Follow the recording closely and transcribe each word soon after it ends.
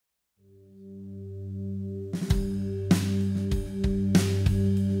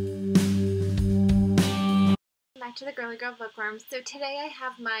back to the Girly Girl Bookworm. So today I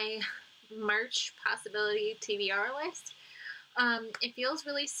have my March possibility TBR list. It feels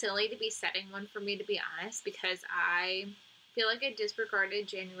really silly to be setting one for me, to be honest, because I feel like I disregarded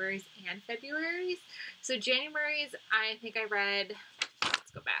January's and February's. So January's, I think I read,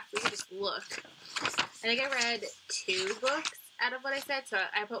 let's go back, we can just look. I think I read 2 books out of what I said. So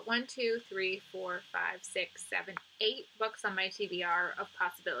I put 1, 2, 3, 4, 5, 6, 7, 8 books on my TBR of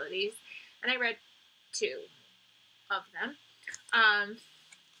possibilities. And I read 2 of them.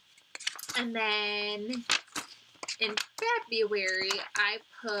 And then in February, I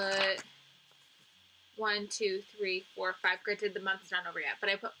put 1, 2, 3, 4, 5. Granted, the month's not over yet, but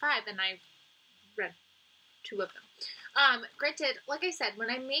I put 5 and I read 2 of them. Granted, like I said, when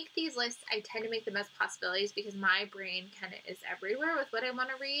I make these lists, I tend to make them as possibilities because my brain kind of is everywhere with what I want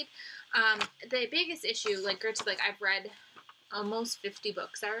to read. The biggest issue, granted, I've read almost 50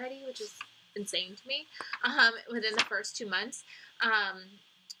 books already, which is insane to me, within the first 2 months.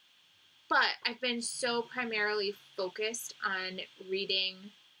 But I've been so primarily focused on reading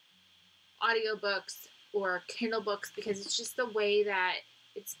audiobooks or Kindle books because it's just the way that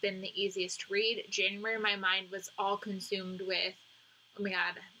it's been the easiest to read. January, my mind was all consumed with, oh my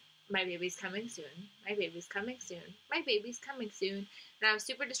god, my baby's coming soon. My baby's coming soon. My baby's coming soon. And I was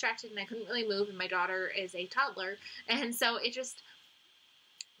super distracted and I couldn't really move, and my daughter is a toddler. And so it just,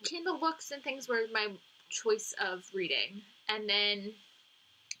 Kindle books and things were my choice of reading. And then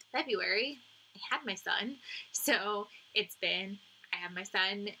February, I had my son. So it's been, I have my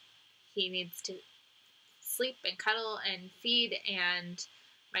son. He needs to sleep and cuddle and feed, and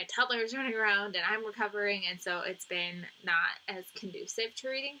my toddler is running around and I'm recovering, and so it's been not as conducive to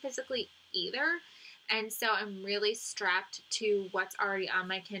reading physically either. And so I'm really strapped to what's already on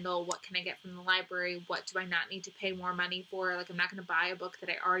my Kindle. What can I get from the library? What do I not need to pay more money for? I'm not going to buy a book that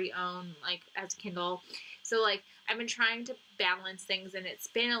I already own, as a Kindle. So, I've been trying to balance things, and it's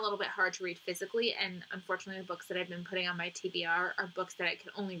been a little bit hard to read physically. And unfortunately, the books that I've been putting on my TBR are books that I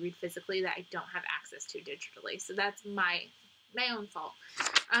can only read physically that I don't have access to digitally. So that's my own fault.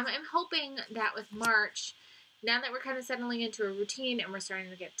 I'm hoping that with March, now that we're kind of settling into a routine and we're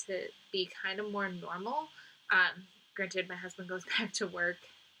starting to get to be kind of more normal, granted, my husband goes back to work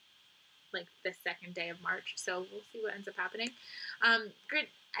the second day of March, so we'll see what ends up happening.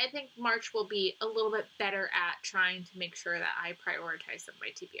 I think March will be a little bit better at trying to make sure that I prioritize some of my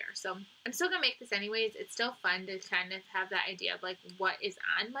TBR. So I'm still going to make this anyways. It's still fun to kind of have that idea of what is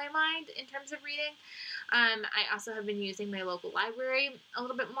on my mind in terms of reading. I also have been using my local library a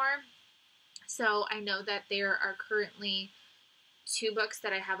little bit more. So I know that there are currently 2 books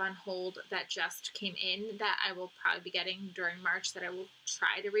that I have on hold that just came in that I will probably be getting during March that I will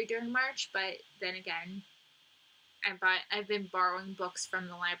try to read during March. But then again, I've been borrowing books from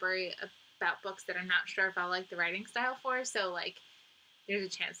the library about books that I'm not sure if I'll like the writing style for. So there's a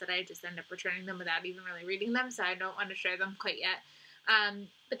chance that I just end up returning them without even really reading them. So I don't want to share them quite yet.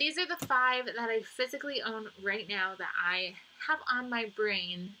 But these are the 5 that I physically own right now that I have on my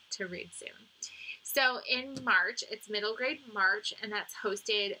brain to read soon. So in March, it's Middle Grade March, and that's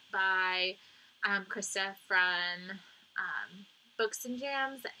hosted by Krista from Books and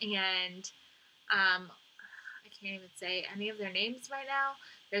Jams, and I can't even say any of their names right now.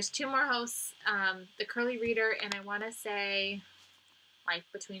 There's 2 more hosts, The Curly Reader, and I want to say Life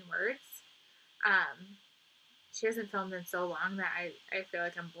Between Words. She hasn't filmed in so long that I feel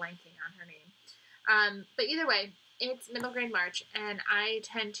like I'm blanking on her name. But either way, it's Middle Grade March, and I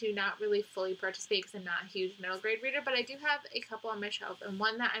tend to not really fully participate because I'm not a huge middle grade reader, but I do have a couple on my shelf, and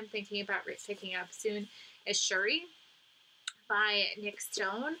one that I'm thinking about picking up soon is Shuri by Nick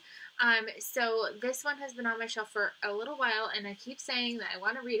Stone. So this one has been on my shelf for a little while, and I keep saying that I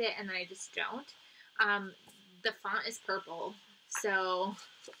want to read it, and then I just don't. The font is purple, so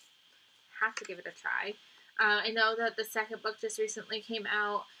have to give it a try. I know that the second book just recently came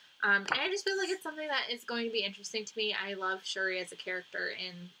out, and I just feel like it's something that is going to be interesting to me. I love Shuri as a character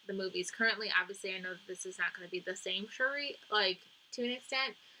in the movies. Currently, obviously, I know that this is not going to be the same Shuri, to an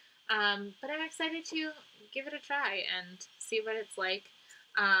extent, but I'm excited to give it a try and see what it's like.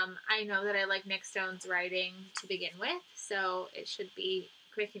 I know that I like Nick Stone's writing to begin with, so it should be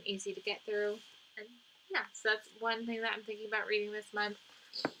quick and easy to get through. And yeah, so that's one thing that I'm thinking about reading this month.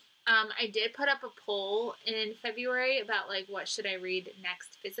 I did put up a poll in February about what should I read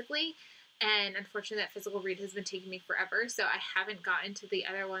next physically, and unfortunately that physical read has been taking me forever, so I haven't gotten to the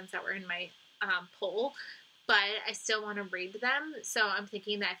other ones that were in my poll, but I still want to read them. So I'm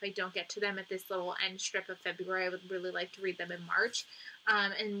thinking that if I don't get to them at this little end strip of February, I would really like to read them in March.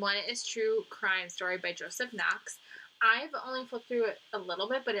 And one is True Crime Story by Joseph Knox. I've only flipped through it a little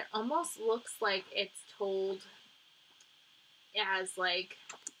bit, but it almost looks like it's told as like,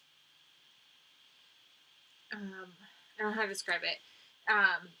 I don't know how to describe it,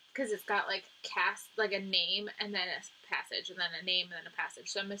 because it's got like like a name and then a passage and then a name and then a passage.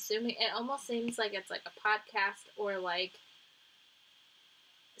 So I'm assuming it almost seems like it's like a podcast or like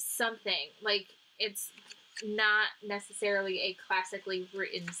something. Like it's not necessarily a classically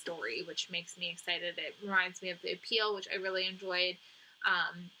written story, which makes me excited. It reminds me of The Appeal, which I really enjoyed.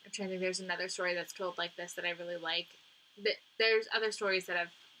 I'm trying to think, there's another story that's told like this that I really like. There's other stories that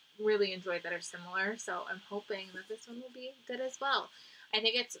I've really enjoyed that are similar, so I'm hoping that this one will be good as well. I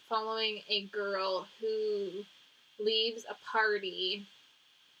think it's following a girl who leaves a party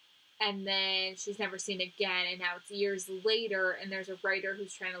and then she's never seen again, and now it's years later, and there's a writer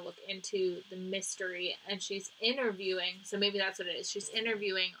who's trying to look into the mystery, and she's interviewing, so maybe that's what it is, she's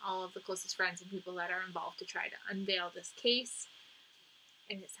interviewing all of the closest friends and people that are involved to try to unveil this case,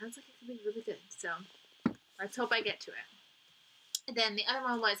 and it sounds like it could be really good, so let's hope I get to it. And then the other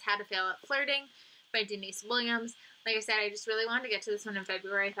one was How to Fail at Flirting by Denise Williams. Like I said, I just really wanted to get to this one in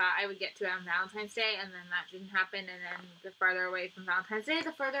February. I thought I would get to it on Valentine's Day, and then that didn't happen, and then the farther away from Valentine's Day,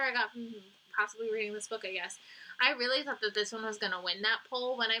 the further I got from possibly reading this book, I guess. I really thought that this one was going to win that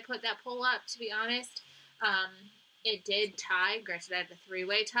poll when I put that poll up, to be honest. It did tie. Granted, I had a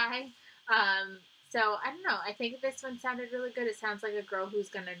three-way tie. So, I don't know. I think this one sounded really good. It sounds like a girl who's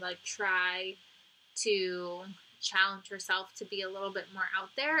going to, like, try to challenge herself to be a little bit more out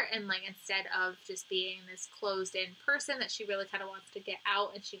there, and like instead of just being this closed in person, that she really kind of wants to get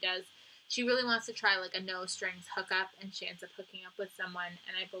out, and she really wants to try like a no strings hookup, and she ends up hooking up with someone,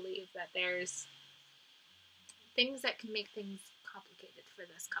 and I believe that there's things that can make things complicated for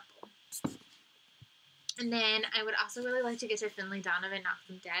this couple. And then I would also really like to get to Finley Donovan Knocks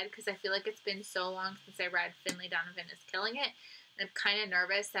Them Dead, because I feel like it's been so long since I read Finley Donovan is Killing It, and I'm kind of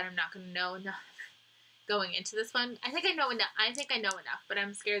nervous that I'm not going to know enough going into this one. I think I know enough, but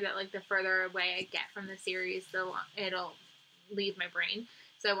I'm scared that like the further away I get from the series, it'll leave my brain.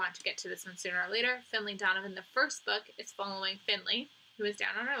 So I want to get to this one sooner or later. Finley Donovan, the first book, is following Finley, who is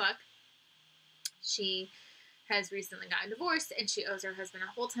down on her luck. She has recently gotten divorced, and she owes her husband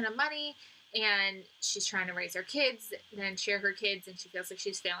a whole ton of money, and she's trying to raise her kids, then share her kids, and she feels like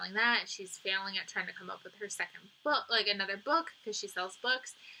she's failing that. She's failing at trying to come up with her second book, like another book, because she sells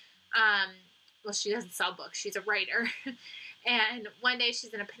books. Well, she doesn't sell books. She's a writer. And one day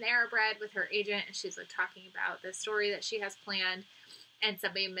she's in a Panera Bread with her agent, and she's like talking about the story that she has planned, and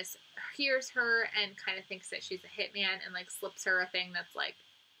somebody mishears her and kind of thinks that she's a hitman and like slips her a thing that's like,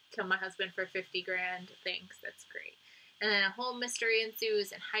 kill my husband for 50 grand. Thanks. That's great. And then a whole mystery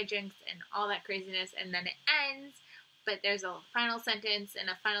ensues and hijinks and all that craziness, and then it ends, but there's a final sentence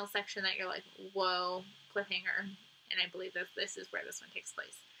and a final section that you're like, whoa, cliffhanger. And I believe that this is where this one takes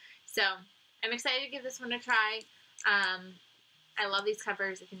place. So I'm excited to give this one a try. I love these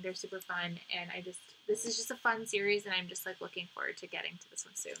covers. I think they're super fun, and this is just a fun series, and I'm just like looking forward to getting to this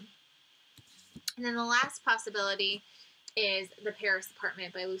one soon. And then the last possibility is The Paris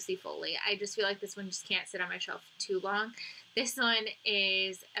Apartment by Lucy Foley. I just feel like this one just can't sit on my shelf too long. This one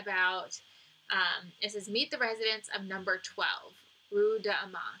is about, it says, meet the residents of number 12, Rue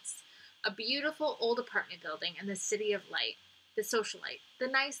d'Amas, a beautiful old apartment building in the city of light. The socialite, the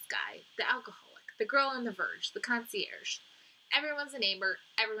nice guy, the alcoholic, the girl on the verge, the concierge. Everyone's a neighbor,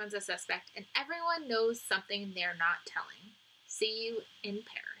 everyone's a suspect, and everyone knows something they're not telling. See you in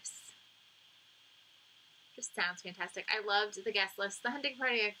Paris. Just sounds fantastic. I loved the guest list. The hunting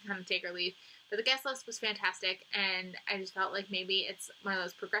party, I can kind of take or leave, but the guest list was fantastic, and I just felt like maybe it's one of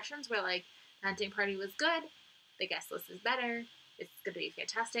those progressions where like the hunting party was good, the guest list is better, it's going to be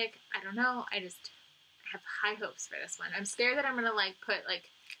fantastic. I don't know. I have high hopes for this one. I'm scared that I'm going to like put like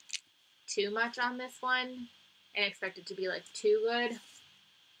too much on this one and expect it to be like too good,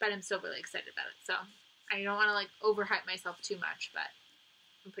 but I'm still really excited about it. So I don't want to like overhype myself too much, but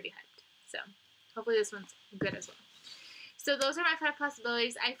I'm pretty hyped. So hopefully this one's good as well. So those are my 5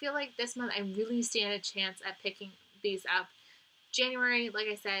 possibilities. I feel like this month I really stand a chance at picking these up. January, like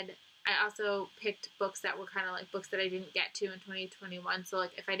I said, I also picked books that were kind of like books that I didn't get to in 2021. So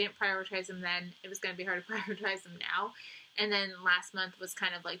like if I didn't prioritize them then, it was going to be hard to prioritize them now. And then last month was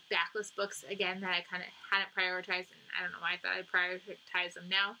kind of like backlist books again that I kind of hadn't prioritized, and I don't know why I thought I'd prioritize them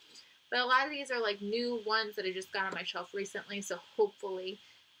now. But a lot of these are like new ones that I just got on my shelf recently, so hopefully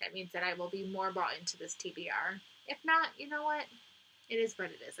that means that I will be more bought into this TBR. If not, you know what? It is what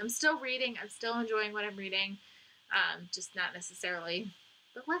it is. I'm still reading. I'm still enjoying what I'm reading. Just not necessarily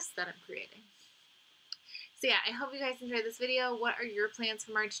the list that I'm creating. So yeah, I hope you guys enjoyed this video. What are your plans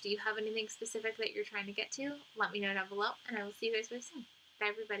for March? Do you have anything specific that you're trying to get to? Let me know down below, and I will see you guys very soon. Bye,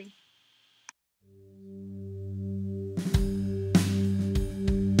 everybody.